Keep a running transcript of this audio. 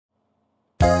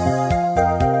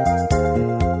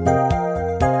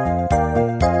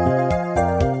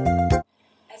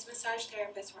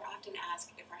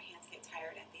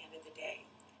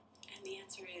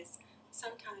answer is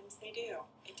sometimes they do.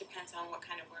 It depends on what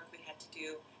kind of work we had to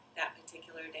do that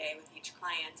particular day with each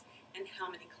client and how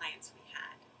many clients we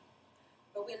had.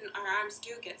 But when our arms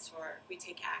do get sore, we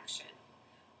take action.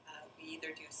 We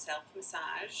either do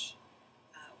self-massage,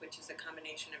 which is a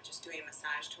combination of just doing a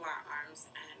massage to our arms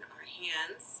and our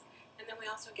hands, and then we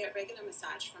also get regular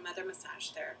massage from other massage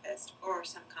therapists or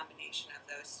some combination of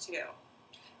those two.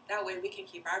 That way we can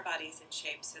keep our bodies in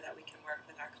shape so that we can work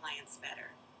with our clients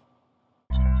better.